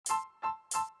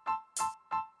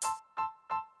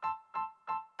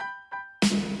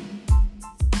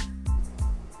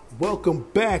welcome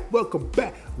back, welcome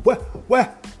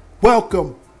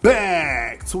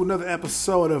back to another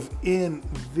episode of In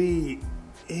the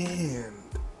End.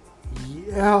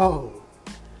 Yo,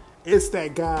 it's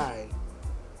that guy,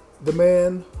 the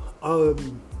man, I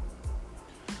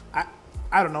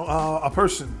don't know, a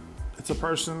person. It's a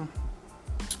person.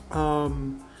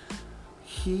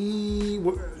 He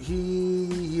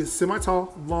is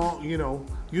semi-tall, long,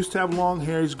 used to have long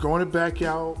hair. He's growing it back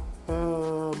out.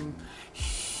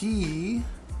 He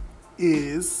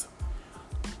is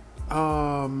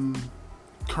currently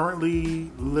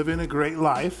living a great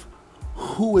life.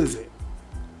 Who is it?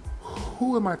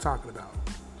 Who am I talking about?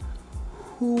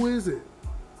 Who is it?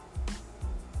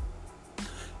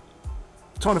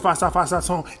 Tony 5-star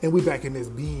Tone, and we back in this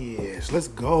bitch. Let's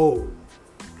go.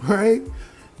 Right?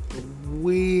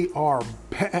 We are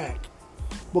back.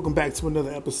 Welcome back to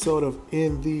another episode of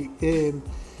In the End.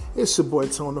 It's your boy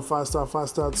Tone, the 5-star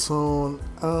Tone.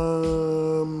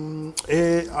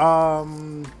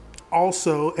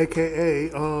 Also, aka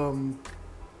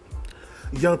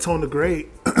Young Tone the Great.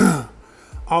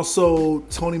 Also,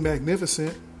 Tony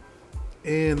Magnificent.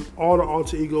 And all the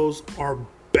alter egos are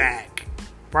back.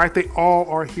 Right? They all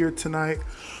are here tonight.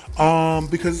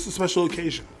 Because it's a special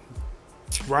occasion.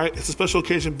 Right? It's a special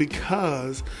occasion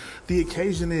because the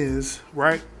occasion is,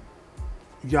 right,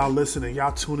 y'all listening,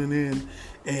 y'all tuning in,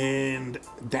 and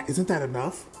isn't that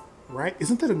enough, right?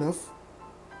 Isn't that enough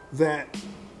that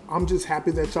I'm just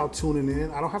happy that y'all tuning in?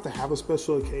 I don't have to have a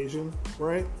special occasion,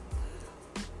 right?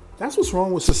 That's what's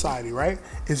wrong with society, right?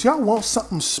 Is y'all want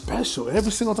something special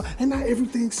every single time, and not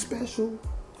everything's special,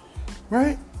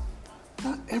 right?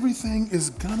 Not everything is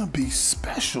gonna be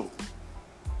special.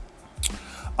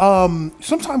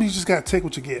 Sometimes you just gotta take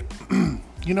what you get.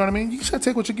 You know what I mean? You just gotta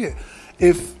take what you get.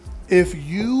 If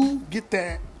you get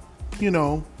that,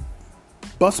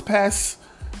 bus pass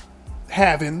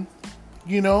having,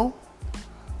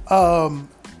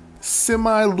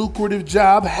 semi-lucrative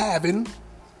job having,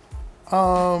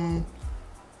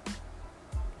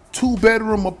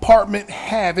 2-bedroom apartment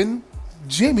having,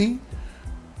 Jimmy,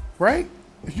 right?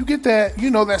 If you get that, we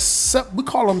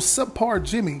call him Subpar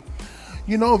Jimmy.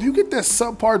 If you get that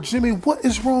Subpar Jimmy, what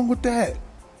is wrong with that?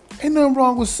 Ain't nothing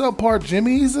wrong with Subpar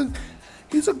Jimmy. He's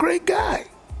a great guy.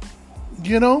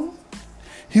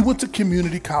 He went to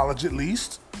community college at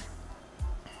least.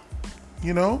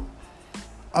 He's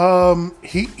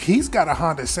got a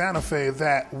Honda Santa Fe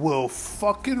that will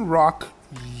fucking rock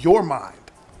your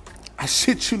mind. I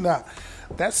shit you not.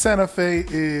 That Santa Fe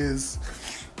is,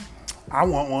 I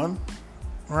want one,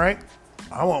 right?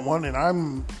 I want one, and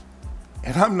I'm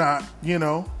not,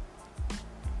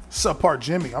 Subpar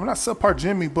Jimmy. I'm not Subpar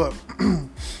Jimmy, but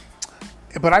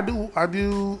I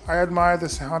admire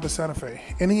this Honda Santa Fe,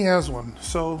 and he has one.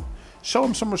 So show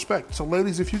him some respect. So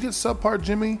ladies, if you get Subpar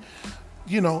Jimmy,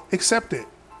 accept it.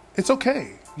 It's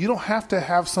okay. You don't have to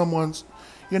have someone's.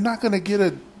 You're not gonna get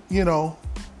a,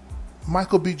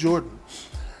 Michael B. Jordan.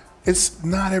 It's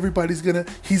not everybody's gonna.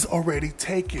 He's already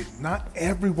taken. Not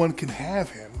everyone can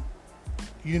have him.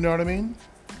 You know what I mean?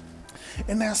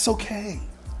 And that's okay,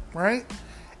 right?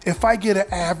 If I get an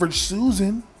average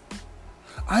Susan,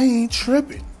 I ain't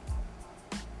tripping.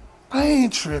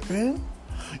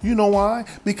 You know why?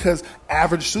 Because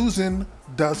average Susan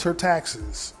does her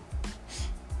taxes.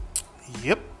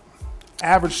 Yep.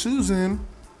 Average Susan,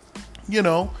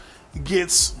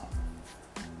 gets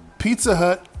Pizza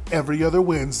Hut every other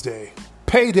Wednesday.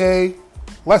 Payday.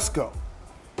 Let's go.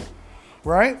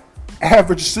 Right?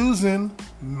 Average Susan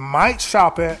might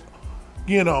shop at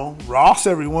Ross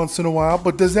every once in a while,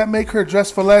 but does that make her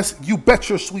dress for less? You bet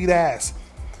your sweet ass,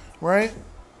 right?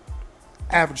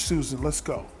 Average Susan, let's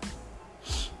go.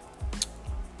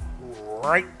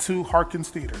 Right to Harkins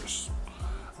Theaters.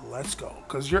 Let's go,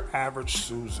 because you're average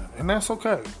Susan, and that's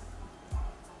okay.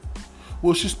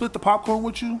 Will she split the popcorn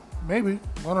with you? Maybe.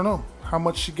 I don't know how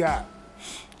much she got.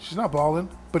 She's not balling,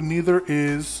 but neither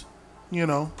is,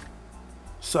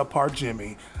 Subpar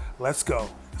Jimmy. Let's go.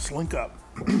 Let's link up.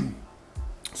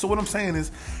 So what I'm saying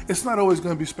is, it's not always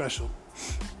going to be special,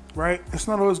 right? It's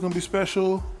not always going to be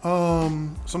special.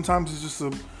 Sometimes it's just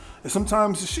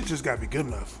sometimes the shit just got to be good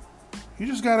enough. You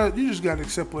just gotta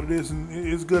accept what it is, and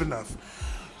it's good enough.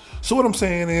 So what I'm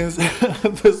saying is,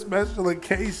 the special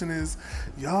occasion is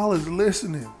y'all is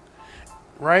listening,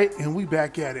 right? And we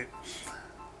back at it.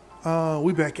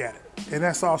 And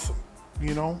that's awesome.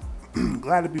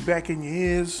 Glad to be back in your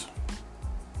ears.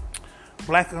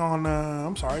 Back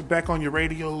on your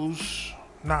radios.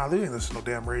 Nah, they ain't listening to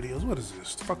no damn radios. What is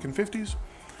this? Fucking 50s?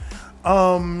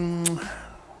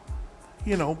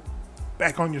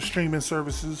 Back on your streaming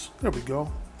services. There we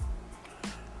go.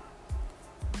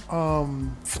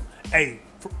 hey,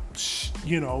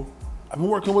 you know, I've been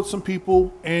working with some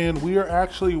people, and we are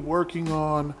actually working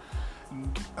on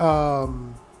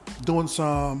doing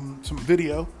some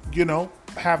video, you know,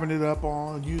 having it up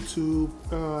on YouTube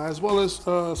as well as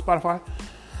Spotify.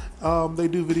 They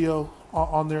do video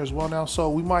on there as well now, so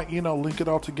we might, you know, link it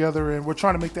all together, and we're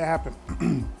trying to make that happen.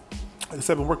 Like I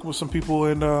said, I've been working with some people,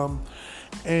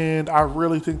 and I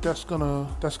really think that's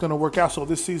gonna work out. So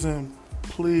this season,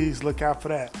 please look out for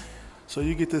that. So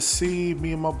you get to see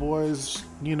me and my boys,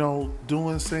 you know,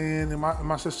 doing, saying, and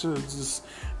my sister is just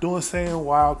doing, saying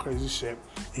wild, crazy shit,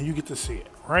 and you get to see it,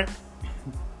 right?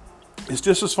 It's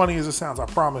just as funny as it sounds, I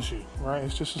promise you, right?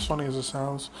 It's just as funny as it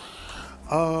sounds.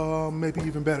 Maybe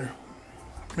even better.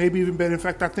 Maybe even better. In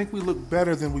fact, I think we look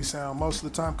better than we sound most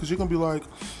of the time, because you're going to be like,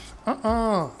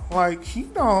 like, he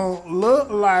don't look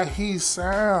like he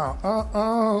sound,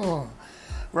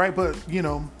 right? But, you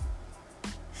know,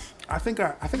 I think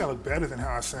I look better than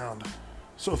how I sound.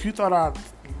 So if you thought I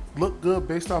looked good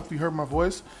based off if you heard my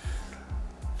voice,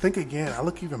 think again. I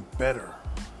look even better.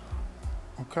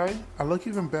 Okay? I look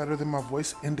even better than my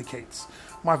voice indicates.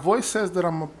 My voice says that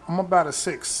I'm about a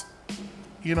 6.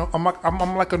 You know, I'm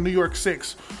like a New York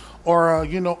 6, or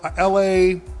you know, a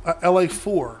LA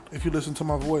 4 if you listen to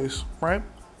my voice, right?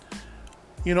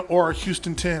 You know, or a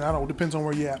Houston 10. I don't know, depends on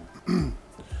where you're at.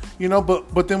 You know,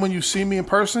 but then when you see me in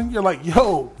person, you're like,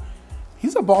 yo,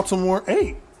 he's a Baltimore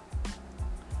 8.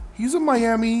 He's a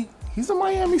Miami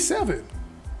 7.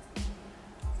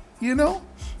 You know?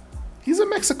 He's a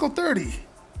Mexico 30.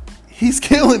 He's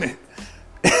killing it.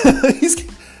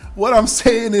 What I'm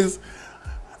saying is,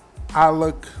 I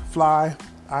look fly.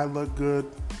 I look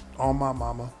good on my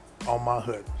mama, on my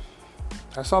hood.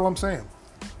 That's all I'm saying.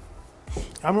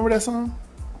 I remember that song.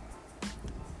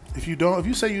 If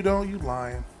you say you don't, you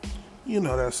lying. You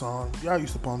know that song. Y'all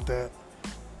used to pump that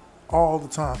all the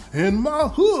time. In my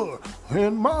hood.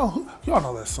 Y'all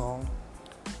know that song.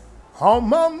 On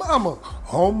my mama,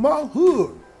 on my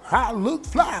hood, I look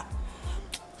fly.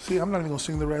 See, I'm not even gonna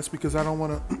sing the rest because I don't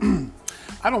want to.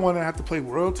 I don't want to have to pay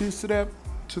royalties to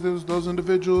those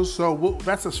individuals. So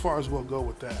that's as far as we'll go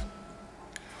with that.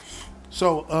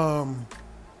 So,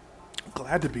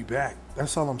 glad to be back.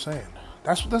 That's all I'm saying.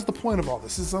 That's the point of all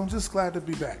this. Is I'm just glad to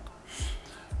be back.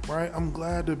 Right? I'm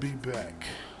glad to be back.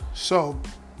 So,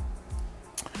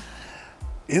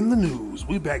 in the news,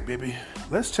 we back, baby.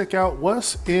 Let's check out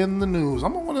what's in the news.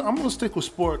 I'm gonna stick with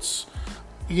sports.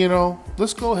 You know,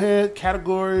 let's go ahead.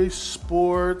 Category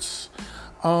sports.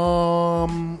 We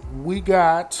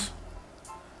got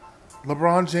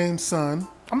LeBron James' son.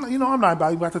 I'm not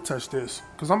about to touch this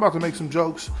because I'm about to make some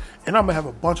jokes, and I'm gonna have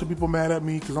a bunch of people mad at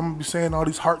me because I'm gonna be saying all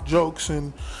these heart jokes,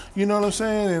 and you know what I'm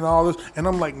saying, and all this. And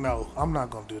I'm like, no, I'm not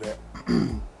gonna do that.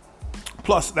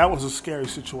 Plus, that was a scary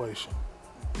situation.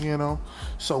 You know,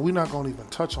 so we're not going to even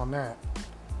touch on that.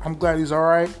 I'm glad he's all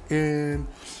right, and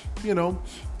you know,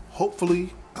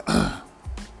 hopefully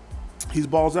he's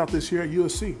balls out this year at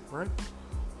USC, right?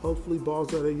 Hopefully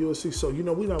balls out at USC. So you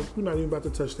know, we're not even about to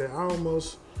touch that. I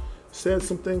almost said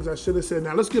some things I should have said.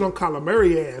 Now let's get on Kyler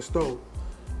Murray ass though.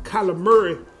 Kyler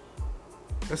Murray.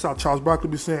 That's how Charles Barkley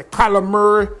be saying. Kyler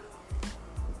Murray.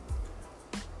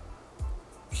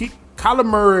 Kyler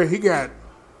Murray. He got.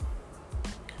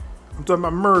 I'm talking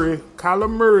about Murray. Kyler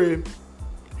Murray,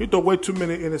 he threw way too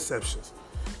many interceptions.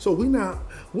 So we're going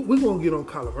to get on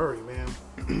Kyler Murray,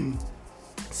 man.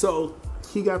 So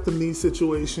he got the knee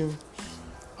situation.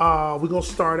 We're going to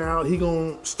start out. He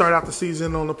going to start out the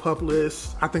season on the PUP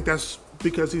list. I think that's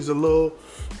because he's a little,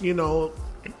 you know,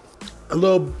 a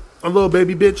little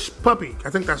baby bitch puppy. I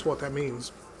think that's what that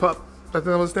means. PUP. That's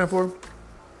what it stands for?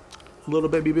 Little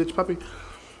baby bitch puppy.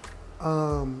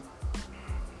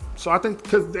 So I think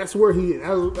because that's where he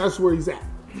is. That's where he's at.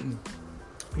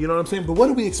 You know what I'm saying? But what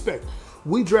do we expect?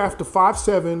 We draft a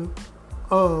 5'7",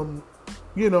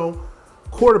 you know,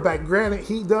 quarterback. Granted,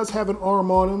 he does have an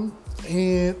arm on him,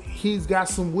 and he's got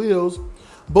some wheels.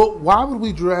 But why would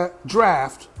we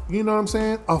draft, you know what I'm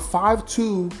saying, a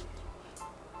 5'2",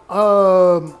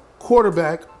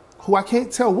 quarterback who I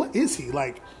can't tell, what is he?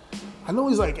 Like, I know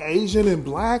he's like Asian and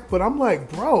black, but I'm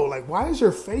like, bro, like, why is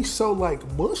your face so like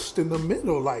mushed in the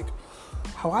middle? Like,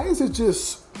 why is it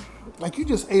just like you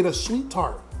just ate a sweet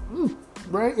tart,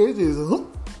 right? It just, you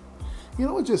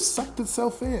know, it just sucked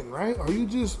itself in, right? Or you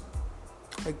just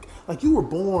like you were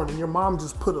born and your mom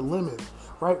just put a lemon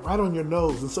right on your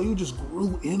nose, and so you just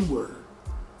grew inward.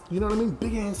 You know what I mean?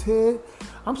 Big ass head.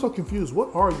 I'm so confused.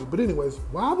 What are you? But anyways,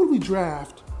 why would we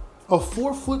draft a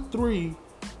 4'3",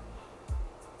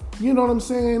 you know what I'm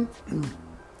saying,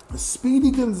 Speedy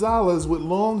Gonzalez with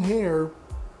long hair,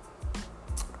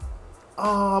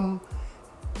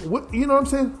 what, you know what I'm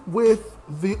saying? With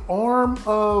the arm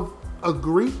of a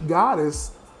Greek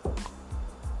goddess,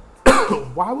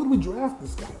 why would we draft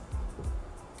this guy?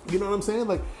 You know what I'm saying?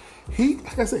 Like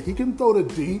like I said, he can throw the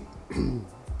deep.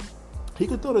 He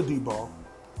can throw the deep ball.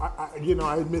 I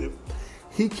admit it.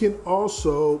 He can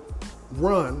also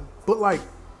run, but like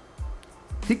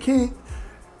he can't.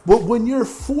 But when you're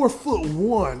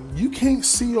 4'1", you can't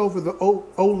see over the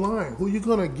O line. Who you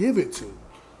gonna give it to?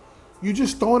 You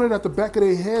just throwing it at the back of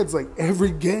their heads like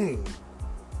every game.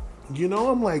 You know,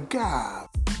 I'm like, God.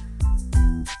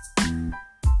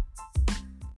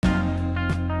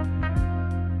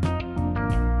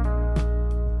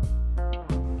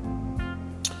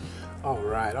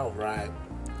 All right.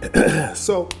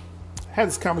 So, I had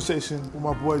this conversation with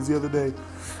my boys the other day,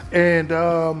 and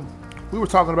we were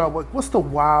talking about what's the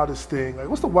wildest thing, like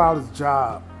what's the wildest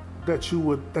job that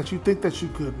you think that you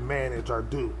could manage or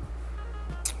do,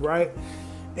 right?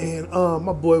 And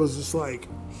my boy was just like,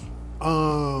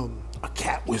 a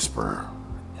cat whisperer,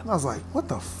 and I was like, what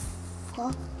the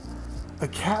fuck, a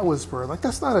cat whisperer? Like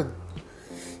that's not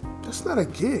a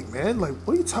gig, man. Like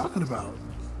what are you talking about?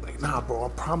 Nah, bro, I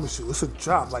promise you, it's a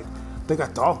job. Like, they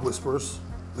got dog whisperers.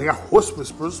 They got horse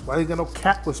whisperers. Why they got no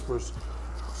cat whisperers?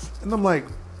 And I'm like,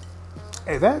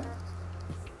 hey, that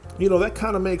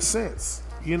kind of makes sense.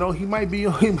 You know, he might be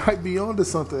onto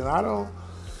something. I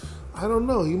don't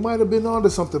know. He might have been onto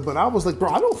something, but I was like,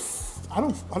 bro, I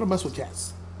don't mess with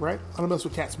cats, right? I don't mess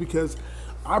with cats because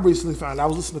I recently found out, I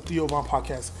was listening to Theo Von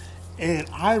podcast, and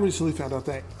I recently found out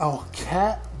that a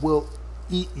cat will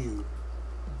eat you.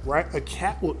 Right? A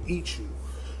cat will eat you.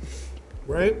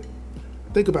 Right?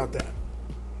 Think about that.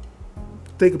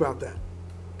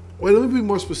 Wait, let me be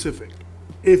more specific.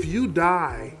 If you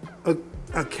die,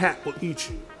 a cat will eat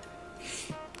you.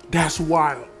 That's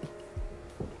wild.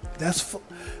 That's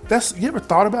you ever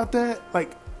thought about that? Like,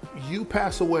 you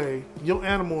pass away, your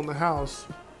animal in the house,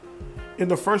 and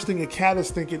the first thing a cat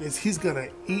is thinking is he's gonna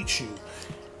eat you.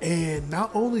 And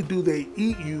not only do they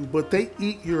eat you, but they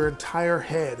eat your entire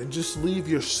head and just leave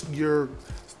your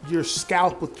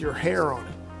scalp with your hair on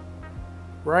it.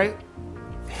 Right?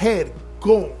 Head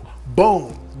gone,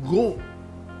 bone gone.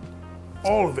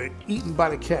 All of it eaten by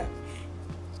the cat.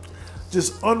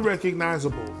 Just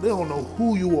unrecognizable. They don't know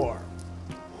who you are.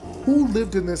 Who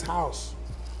lived in this house?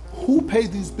 Who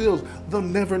paid these bills? They'll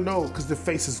never know because the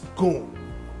face is gone.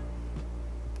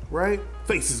 Right?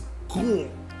 Face is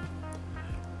gone.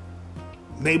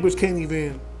 Neighbors can't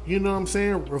even, you know what I'm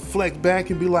saying, reflect back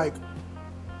and be like,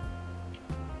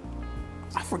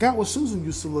 I forgot what Susan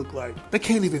used to look like. They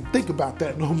can't even think about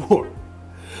that no more.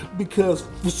 Because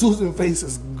Susan's face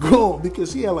is gone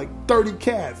because she had like 30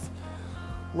 cats.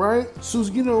 Right?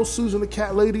 Susan the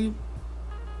cat lady.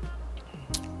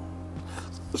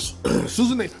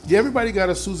 Everybody got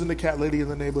a Susan the cat lady in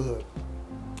the neighborhood.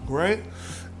 Right?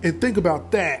 And think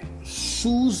about that.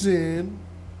 Susan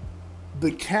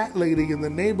the cat lady in the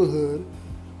neighborhood,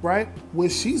 right? When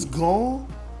she's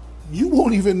gone, you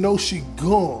won't even know she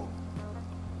gone,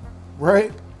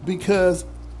 right? Because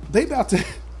they about to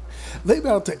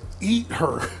eat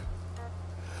her,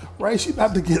 right? She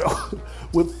about to get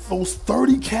with those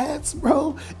 30 cats,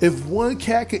 bro. If one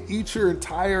cat could eat your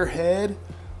entire head,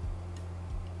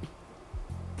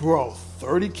 bro,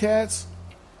 30 cats,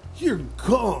 you're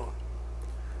gone.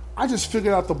 I just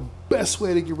figured out the best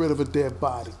way to get rid of a dead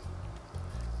body.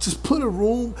 Just put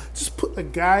a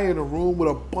guy in a room with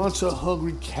a bunch of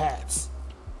hungry cats.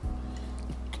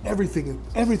 Everything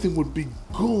would be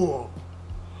gone.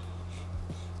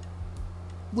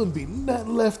 Wouldn't be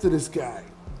nothing left of this guy.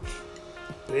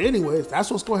 But anyways,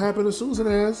 that's what's going to happen to Susan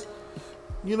ass.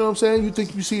 You know what I'm saying? You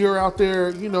think you see her out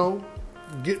there,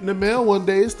 getting the mail one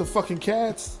day. It's the fucking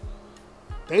cats.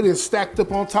 They just stacked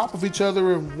up on top of each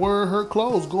other and wearing her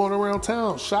clothes, going around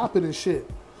town, shopping and shit.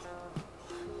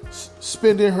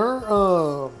 Spending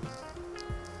her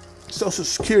Social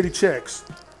Security checks,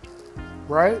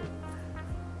 right?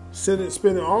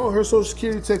 Spending all her Social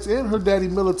Security checks and her daddy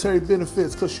military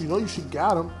benefits because she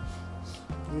got them.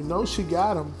 She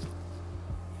got them.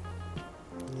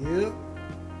 Yep.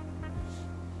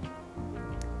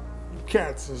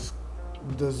 Cats has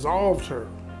dissolved her.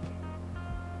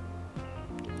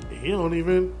 You don't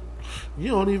even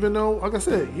know. Like I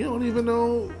said, you don't even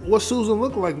know what Susan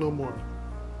looked like no more.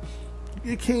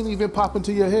 It can't even pop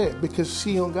into your head because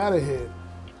she don't got a head.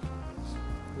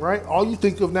 Right? All you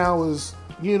think of now is,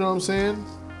 you know what I'm saying?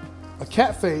 A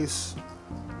cat face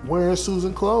wearing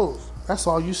Susan clothes. That's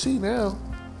all you see now.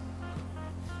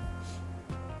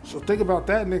 So think about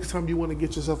that next time you want to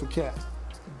get yourself a cat.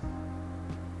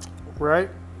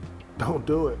 Right? Don't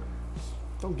do it.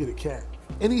 Don't get a cat.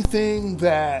 anything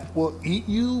that will eat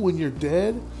you when you're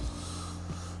dead,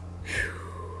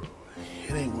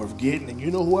 it ain't worth getting. And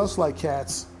you know who else like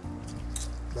cats?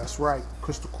 That's right,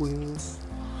 Crystal Queens.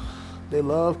 They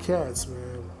love cats,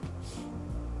 man.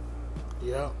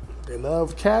 Yeah, they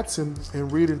love cats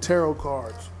and reading tarot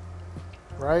cards,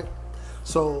 right?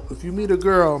 So if you meet a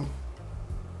girl,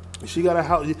 she got a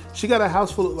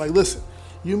house full of, like, listen,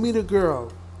 you meet a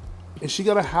girl and she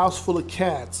got a house full of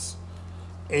cats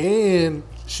and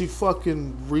she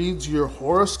fucking reads your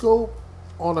horoscope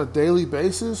on a daily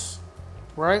basis,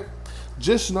 right?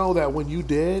 Just know that when you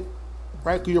dead,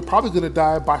 right, you're probably gonna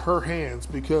die by her hands,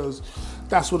 because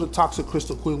that's what a toxic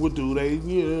crystal queen would do.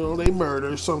 They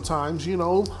murder sometimes,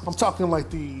 I'm talking like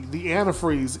the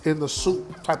antifreeze in the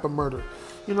soup type of murder.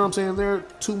 You know what I'm saying? They're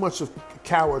too much of a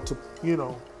coward to,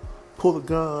 pull the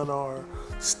gun or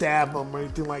stab them or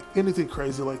anything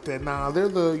crazy like that. Nah, they're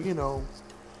the little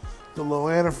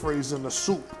antifreeze in the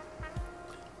soup.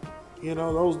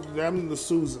 Them the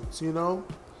Susans,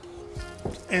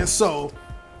 And so,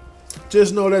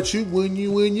 just know that when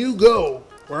you go,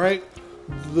 right,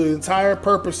 the entire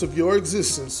purpose of your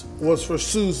existence was for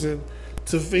Susan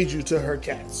to feed you to her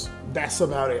cats. That's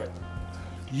about it.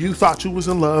 You thought you was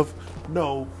in love.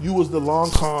 No, you was the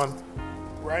long con,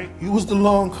 right? You was the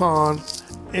long con,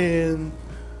 and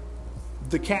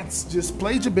the cats just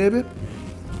played you, baby.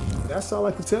 That's all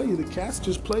I can tell you. The cats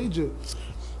just played you.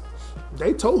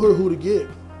 They told her who to get.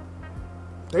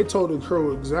 They told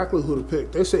her exactly who to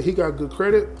pick. They said he got good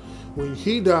credit. When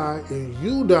he died and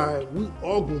you died, we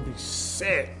all gonna be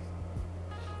sad.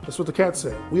 That's what the cat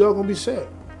said. We all gonna be sad.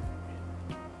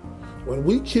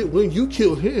 When you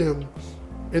kill him,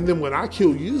 and then when I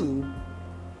kill you,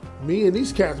 me and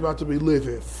these cats about to be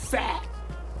living fat.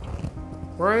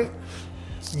 Right?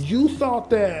 You thought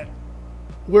that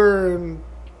wearing,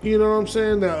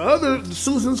 that other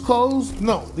Susan's clothes?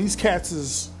 No, these cats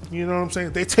is,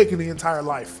 they taking the entire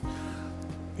life.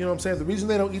 You know what I'm saying? The reason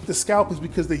they don't eat the scalp is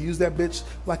because they use that bitch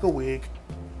like a wig.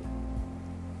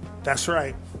 That's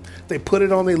right. They put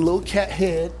it on their little cat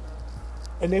head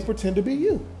and they pretend to be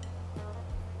you.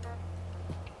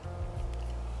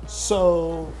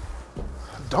 So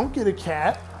don't get a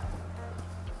cat.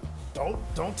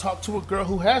 Don't talk to a girl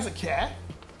who has a cat.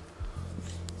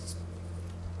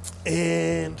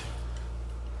 And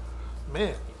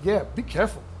man, yeah, be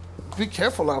careful. Be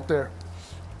careful out there.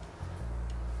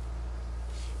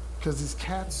 Because these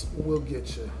cats will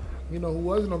get you. You know who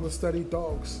wasn't on the study?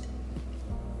 Dogs.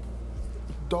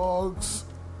 Dogs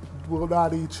will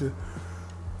not eat you.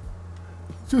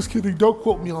 Just kidding. Don't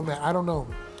quote me on that. I don't know.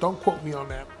 Don't quote me on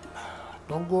that.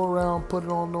 Don't go around put it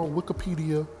on no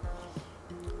Wikipedia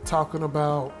talking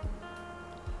about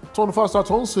Tony Foster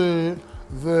said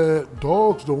that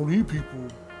dogs don't eat people.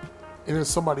 And then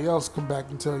somebody else come back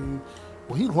and tell you,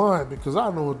 well, he lying because I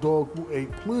know a dog who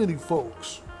ate plenty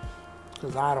folks.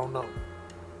 Because I don't know.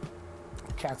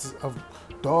 Cats is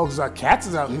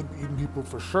out here eating people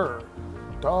for sure.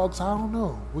 Dogs, I don't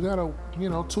know. We gotta,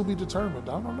 to be determined.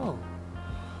 I don't know.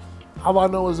 All I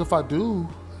know is if I do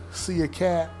see a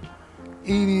cat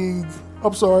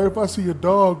if I see a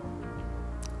dog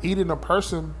eating a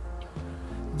person,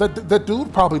 that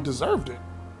dude probably deserved it.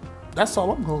 That's all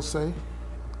I'm gonna say.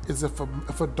 Is if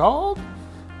a dog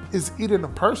is eating a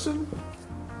person,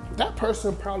 that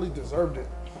person probably deserved it.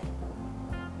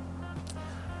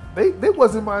 They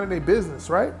wasn't minding their business,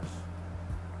 right?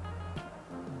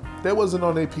 They wasn't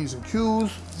on their P's and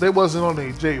Q's. They wasn't on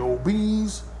their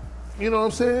JOBs. You know what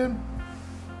I'm saying?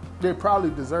 They probably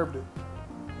deserved it.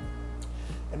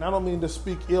 And I don't mean to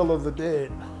speak ill of the dead.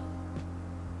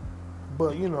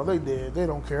 But, they did. They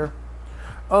don't care.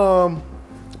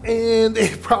 And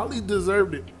they probably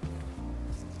deserved it.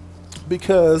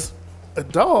 Because a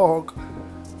dog,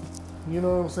 you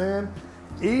know what I'm saying?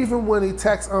 Even when he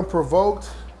attacks unprovoked,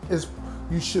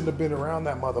 you shouldn't have been around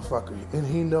that motherfucker. And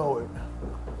he know it.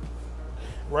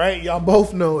 Right? Y'all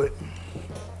both know it.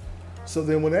 So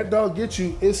then when that dog gets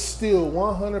you, it's still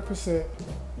 100%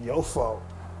 your fault.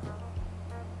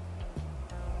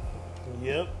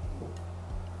 Yep.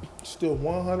 Still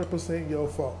 100% your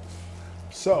fault.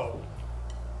 So,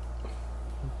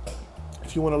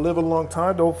 if you want to live a long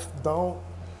time,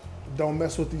 don't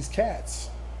mess with these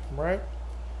cats, right?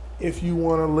 If you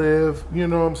want to live, you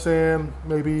know what I'm saying,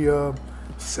 maybe a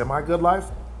semi-good life,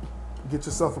 get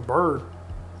yourself a bird.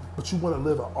 But you want to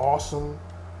live an awesome,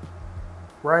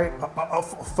 right? A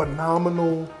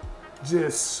phenomenal,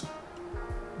 just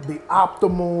the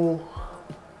optimal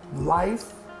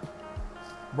life,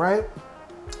 right?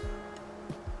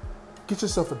 Get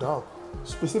yourself a dog.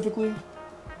 Specifically,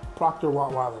 Proctor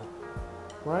Rottweiler,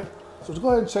 right? So just go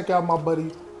ahead and check out my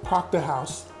buddy Proctor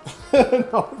House.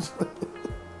 No,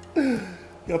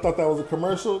 y'all thought that was a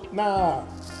commercial? Nah.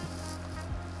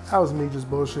 That was me just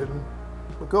bullshitting.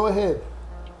 But go ahead.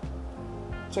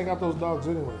 Check out those dogs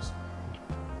anyways.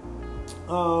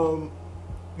 I'm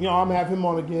gonna have him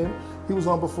on again. He was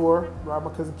on before, right? My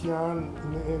cousin Keon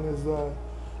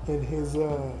in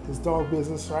his dog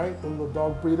business, right? A little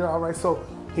dog breeder. All right, so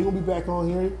he gonna be back on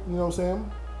here. You know what I'm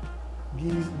saying?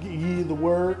 Give you the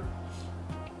word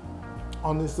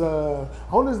on this. I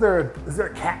wonder, is there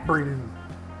a cat breeding?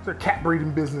 Is there a cat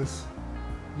breeding business?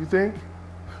 You think?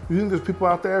 You think there's people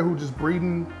out there who just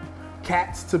breeding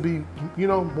cats to be,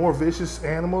 more vicious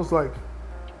animals? Like,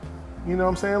 you know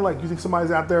what I'm saying? Like, you think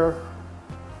somebody's out there?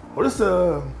 Well, this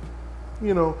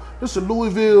this a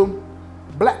Louisville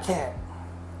black cat.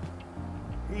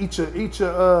 Eat your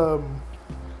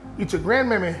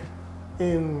grandmammy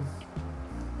in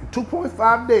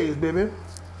 2.5 days, baby.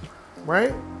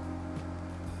 Right?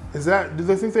 Do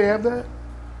they think they have that?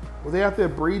 Were they out there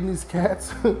breeding these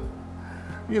cats?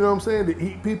 You know what I'm saying? To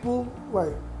eat people?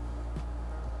 Like,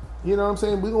 you know what I'm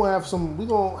saying? We're gonna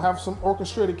have some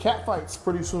orchestrated cat fights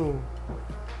pretty soon.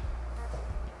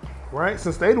 Right?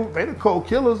 Since they the cold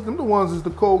killers, them the ones is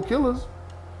the cold killers.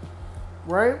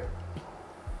 Right?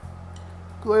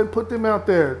 Go ahead and put them out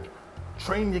there.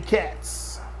 Train your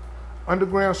cats.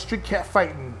 Underground street cat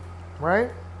fighting.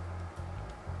 Right?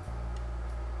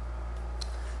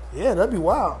 Yeah, that'd be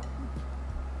wild.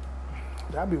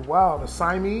 That'd be wild. A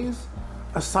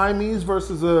Siamese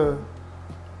versus a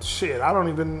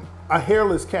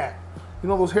hairless cat. You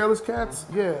know those hairless cats?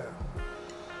 Yeah.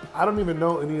 I don't even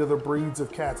know any other breeds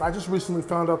of cats. I just recently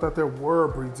found out that there were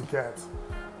breeds of cats.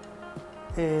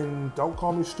 And don't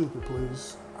call me stupid,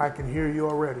 please. I can hear you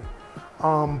already.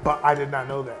 But I did not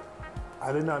know that.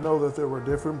 I did not know that there were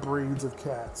different breeds of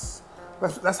cats.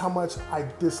 That's how much I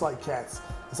dislike cats,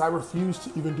 is I refuse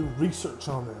to even do research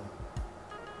on them.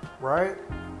 Right?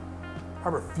 I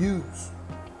refuse.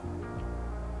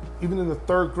 Even in the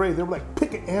 3rd grade, they were like,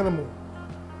 pick an animal.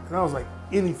 And I was like,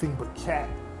 anything but cat.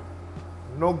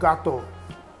 No gato.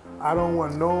 I don't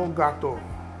want no gato.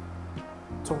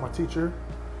 I told my teacher.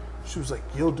 She was like,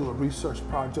 you'll do a research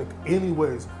project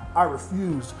anyways. I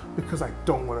refused because I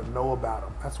don't want to know about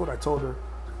them. That's what I told her.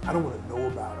 I don't want to know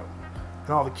about them. And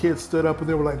all the kids stood up and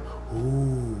they were like,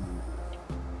 ooh,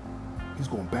 he's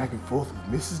going back and forth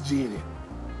with Mrs. Jenny.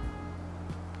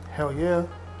 Hell yeah.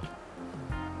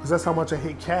 Because that's how much I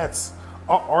hate cats.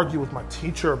 I'll argue with my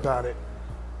teacher about it.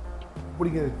 What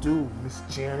are you going to do, Miss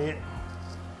Janet?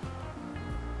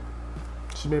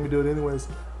 She made me do it anyways.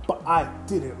 But I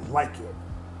didn't like it.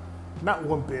 Not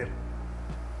one bit.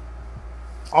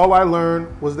 All I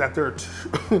learned was that there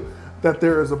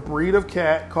is a breed of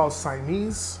cat called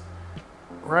Siamese,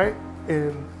 right?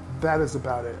 And that is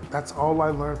about it. That's all I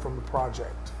learned from the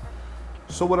project.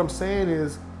 So what I'm saying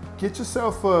is, get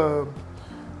yourself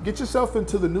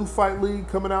into the new fight league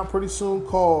coming out pretty soon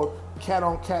called Cat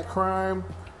on Cat Crime.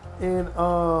 And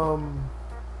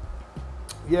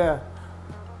yeah.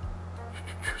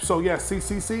 So yeah,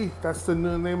 CCC. That's the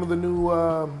name of the new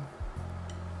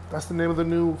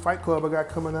fight club I got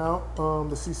coming out.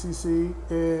 The CCC,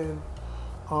 and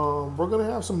we're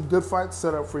gonna have some good fights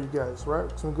set up for you guys,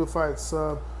 right? Some good fights.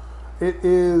 It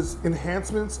is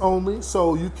enhancements only,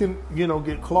 so you can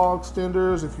get claw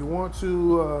extenders if you want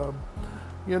to.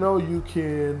 You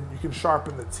can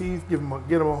sharpen the teeth, get them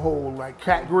a whole like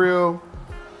cat grill.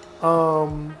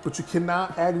 But you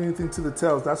cannot add anything to the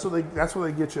tails. That's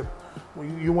where they get you.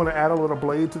 When you want to add a little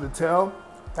blade to the tail,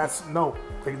 they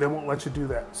won't let you do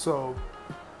that. So,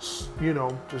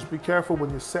 just be careful when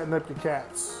you're setting up your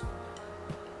cats,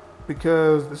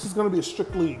 because this is going to be a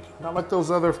strict league, not like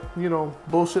those other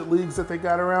bullshit leagues that they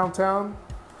got around town.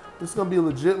 This is going to be a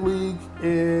legit league,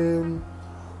 and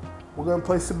we're going to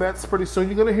place some bets pretty soon.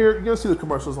 You're going to see the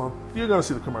commercials You're going to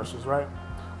see the commercials, right?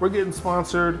 We're getting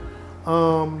sponsored.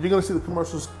 You're going to see the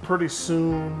commercials pretty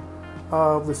soon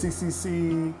of the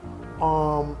CCC,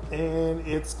 and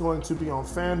it's going to be on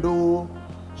FanDuel.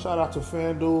 Shout out to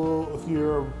FanDuel. If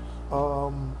you're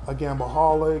a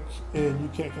gambleaholic and you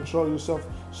can't control yourself,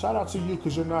 shout out to you,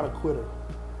 because you're not a quitter.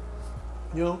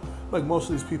 Like most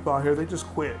of these people out here, they just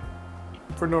quit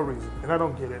for no reason, and I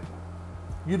don't get it.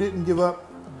 You didn't give up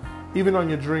even on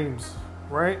your dreams,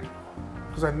 right?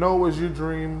 Because I know it was your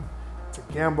dream to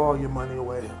gamble all your money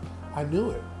away. I knew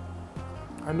it.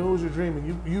 I knew it was your dream,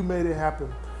 and you made it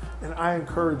happen. And I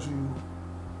encourage you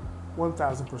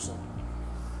 1,000%.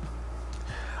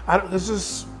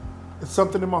 It's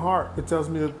something in my heart. It tells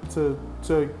me to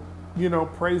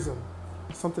praise him.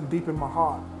 Something deep in my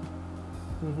heart.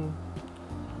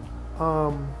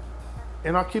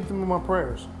 and I'll keep them in my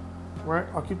prayers, right?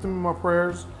 I'll keep them in my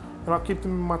prayers, and I'll keep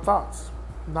them in my thoughts,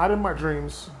 not in my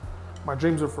dreams. My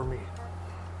dreams are for me,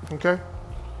 okay?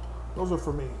 Those are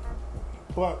for me.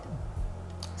 But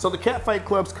so the Cat Fight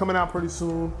Club's coming out pretty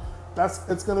soon.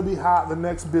 It's gonna be hot. The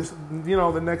next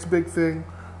big thing.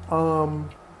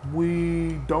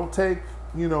 We don't take,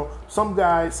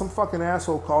 some fucking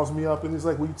asshole calls me up and he's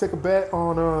like, "Will you take a bet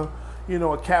on a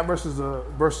cat versus a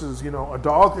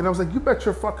dog?" And I was like, "You bet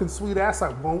your fucking sweet ass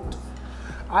I won't."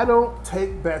 I don't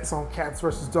take bets on cats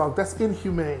versus dogs. That's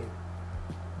inhumane,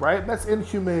 right? That's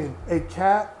inhumane. A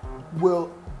cat will,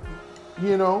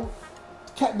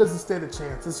 cat doesn't stand a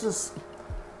chance. It's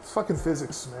fucking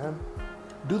physics, man.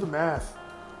 Do the math,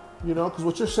 because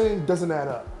what you're saying doesn't add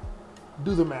up.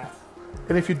 Do the math.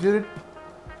 And if you did it,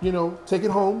 take it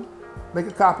home, make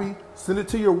a copy, send it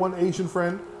to your one Asian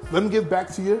friend, let him give back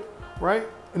to you, right?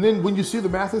 And then when you see the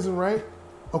math isn't right,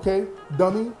 okay,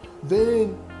 dummy,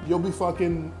 then you'll be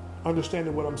fucking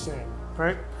understanding what I'm saying,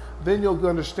 right? Then you'll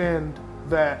understand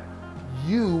that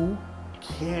you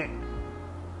can't,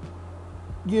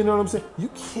 you know what I'm saying? You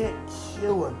can't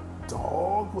kill a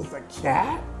dog with a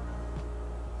cat.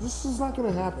 This is not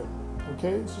gonna happen,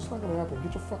 okay? It's just not gonna happen.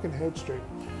 Get your fucking head straight.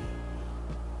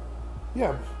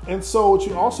 Yeah, and so what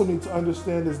you also need to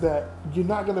understand is that you're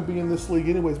not gonna be in this league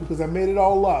anyways because I made it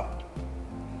all up,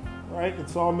 right?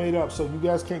 It's all made up, so you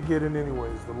guys can't get in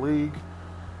anyways. The league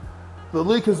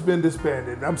has been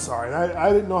disbanded. I'm sorry,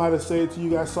 I didn't know how to say it to you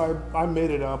guys, so I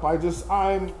made it up.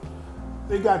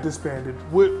 They got disbanded.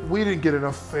 We didn't get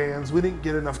enough fans. We didn't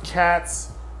get enough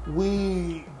cats. It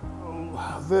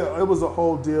was a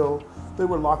whole deal. They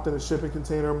were locked in a shipping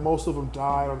container. Most of them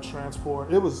died on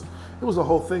transport. It was a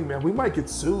whole thing, man. We might get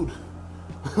sued.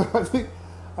 I think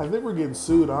we're getting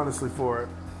sued, honestly, for it.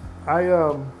 I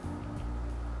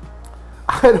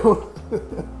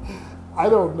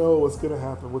don't know what's gonna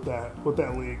happen with that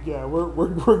league. Yeah, we're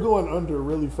going under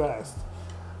really fast.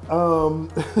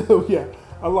 Yeah,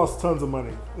 I lost tons of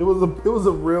money. It was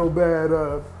a real bad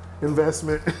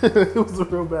investment. It was a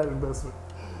real bad investment.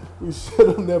 We should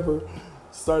have never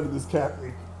started this cat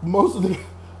league. Most of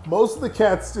the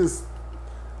cats just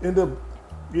end up,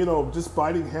 just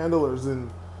biting handlers and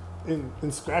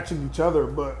scratching each other,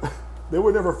 but they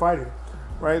were never fighting,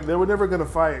 right? They were never gonna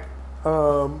fight.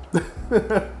 I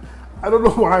don't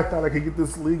know why I thought I could get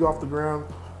this league off the ground.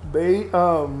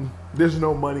 There's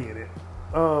no money in it.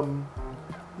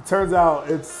 It turns out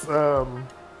it's a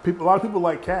lot of people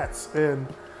like cats, and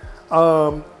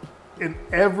in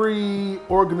every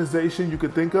organization you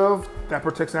could think of that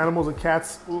protects animals and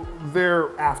cats, they're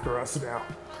after us now.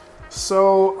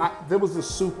 So there was a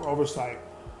super oversight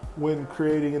when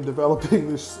creating and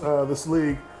developing this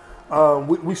league.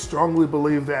 We strongly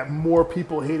believe that more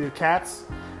people hated cats,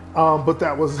 but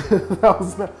that was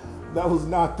that was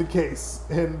not the case.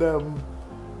 And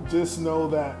just know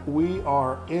that we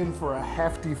are in for a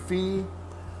hefty fee.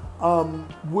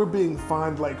 We're being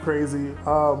fined like crazy.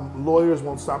 Lawyers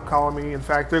won't stop calling me. In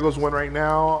fact, there goes one right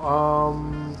now.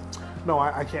 No,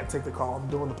 I can't take the call. I'm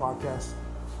doing the podcast.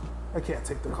 I can't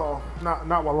take the call. Not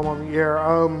while I'm on the air.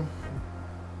 Or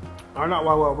not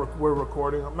while we're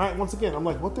recording. Once again, I'm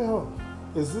like, what the hell?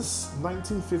 Is this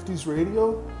 1950s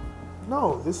radio?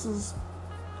 No, this is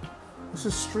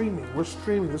streaming. We're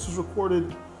streaming. This was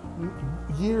recorded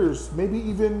years, maybe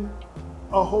even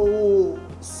a whole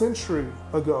century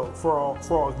ago, for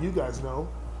all you guys know,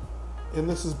 and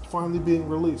this is finally being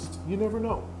released. You never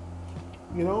know,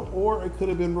 or it could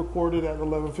have been recorded at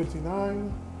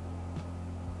 11:59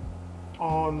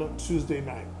 on Tuesday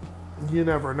night. You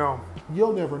never know.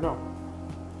 You'll never know.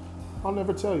 I'll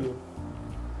never tell you,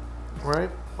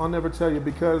 right? I'll never tell you,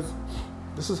 because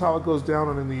this is how it goes down,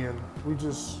 and in the end, we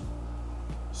just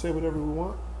say whatever we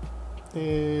want,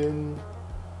 and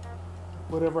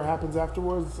whatever happens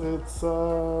afterwards, it's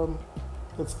going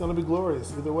to be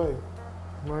glorious either way,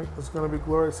 right? It's going to be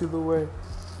glorious either way.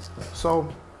 So,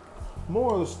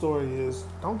 moral of the story is,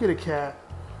 don't get a cat.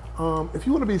 If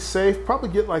you want to be safe, probably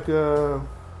get like a.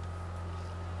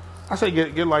 I say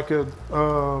get like a.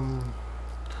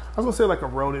 I was gonna say like a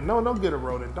rodent. No, don't get a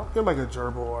rodent. Don't get like a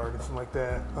gerbil or anything like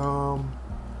that.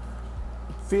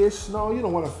 Fish. No, you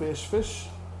don't want a fish. Fish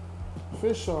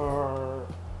are.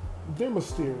 They're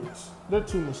mysterious. They're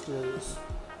too mysterious.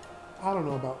 I don't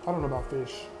know about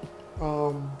fish.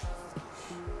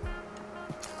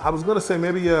 I was gonna say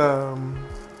maybe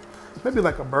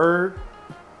like a bird,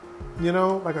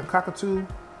 like a cockatoo,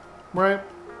 right?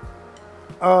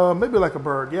 Maybe like a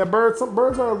bird. Yeah, birds. Some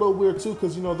birds are a little weird too,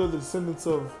 because they're the descendants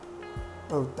of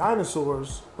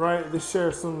dinosaurs, right? They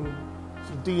share some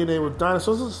DNA with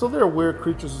dinosaurs, so they're weird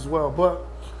creatures as well. But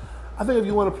I think if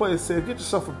you want to play it safe, get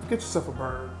yourself a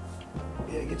bird.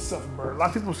 Yeah, get yourself a bird. A lot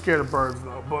of people are scared of birds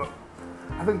though, but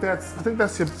I think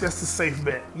that's a safe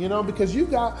bet, you know, because you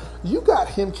got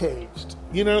him caged.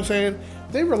 You know what I'm saying?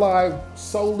 They rely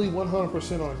solely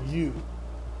 100% on you.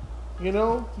 You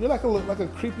know, you're like a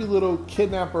creepy little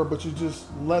kidnapper, but you just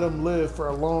let them live for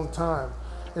a long time,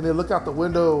 and they look out the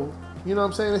window. You know what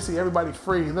I'm saying? They see everybody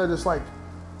free, and they're just like,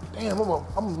 "Damn,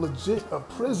 I'm legit a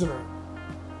prisoner."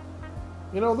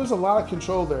 You know, there's a lot of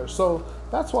control there, so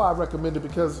that's why I recommend it,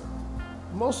 because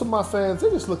most of my fans, they're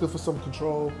just looking for some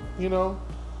control. You know,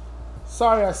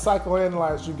 sorry I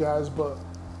psychoanalyzed you guys, but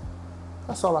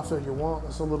that's all I feel you want.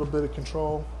 That's a little bit of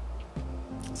control.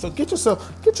 So get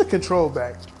your control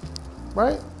back.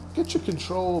 Right? Get your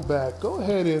control back. Go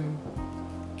ahead and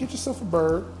get yourself a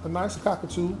bird, a nice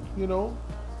cockatoo, you know,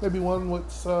 maybe one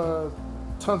with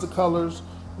tons of colors,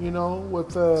 you know,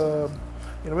 with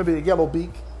maybe a yellow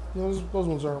beak. You know, those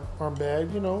ones aren't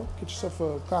bad. You know, get yourself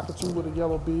a cockatoo with a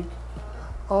yellow beak,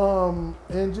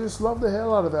 and just love the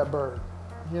hell out of that bird.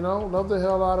 You know, love the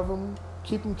hell out of them.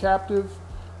 Keep them captive,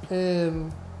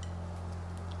 and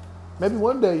maybe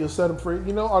one day you'll set him free.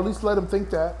 You know, or at least let him think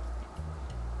that.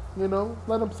 You know,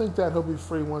 let him think that he'll be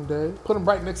free one day. Put him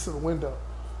right next to the window.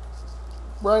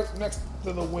 Right next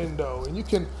to the window. And you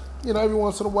can, you know, every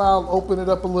once in a while, open it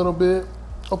up a little bit.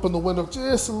 Open the window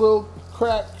just a little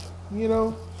crack, you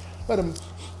know. Let him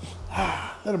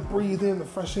breathe in the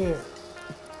fresh air.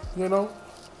 You know.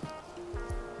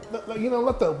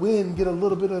 Let the wind get a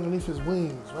little bit underneath his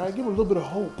wings, right? Give him a little bit of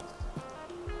hope.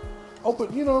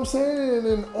 Open, you know what I'm saying? And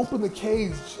then open the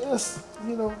cage just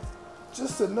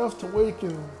enough to where he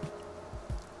can,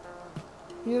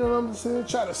 you know what I'm saying,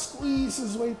 try to squeeze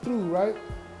his way through, right?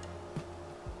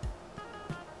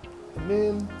 And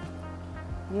then,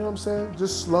 you know what I'm saying,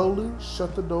 just slowly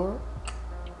shut the door.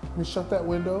 Shut that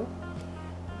window.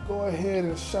 Go ahead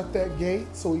and shut that gate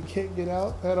so he can't get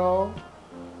out at all.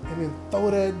 And then throw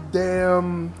that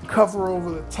damn cover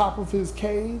over the top of his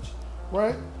cage,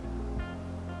 right?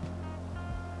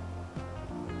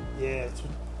 Yeah,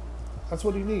 that's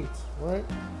what he needs, right?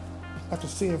 After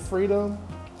seeing freedom,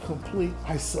 complete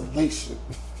isolation.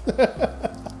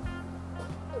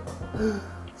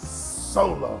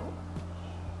 Solo,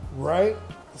 right?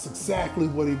 That's exactly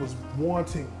what he was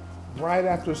wanting. Right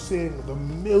after seeing the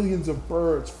millions of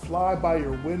birds fly by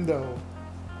your window,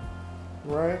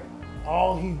 right?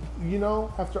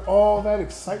 After all that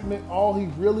excitement, all he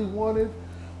really wanted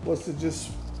was to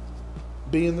just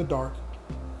be in the dark.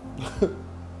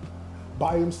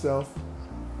 By himself,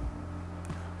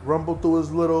 rumble through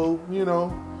his little,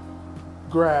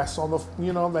 grass on the,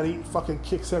 that he fucking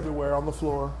kicks everywhere on the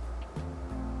floor.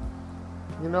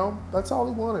 That's all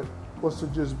he wanted, was to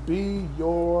just be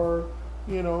your,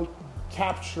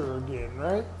 capture again,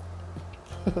 right?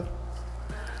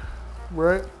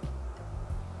 Right?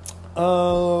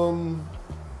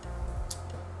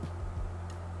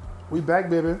 We back,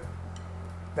 baby.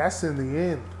 That's in the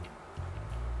end.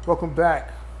 Welcome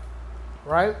back.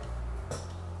 Right?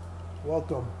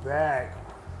 Welcome back.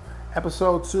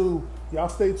 Episode 2. Y'all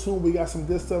stay tuned. We got some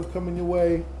good stuff coming your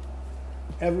way.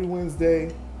 Every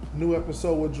Wednesday, new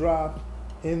episode will drop.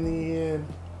 In the end,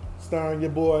 starring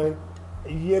your boy.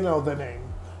 You know the name.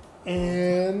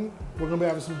 And we're going to be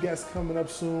having some guests coming up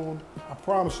soon. I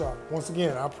promise y'all. Once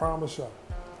again, I promise y'all.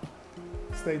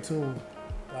 Stay tuned.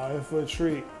 Y'all in for a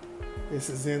treat.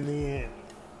 This is In the End.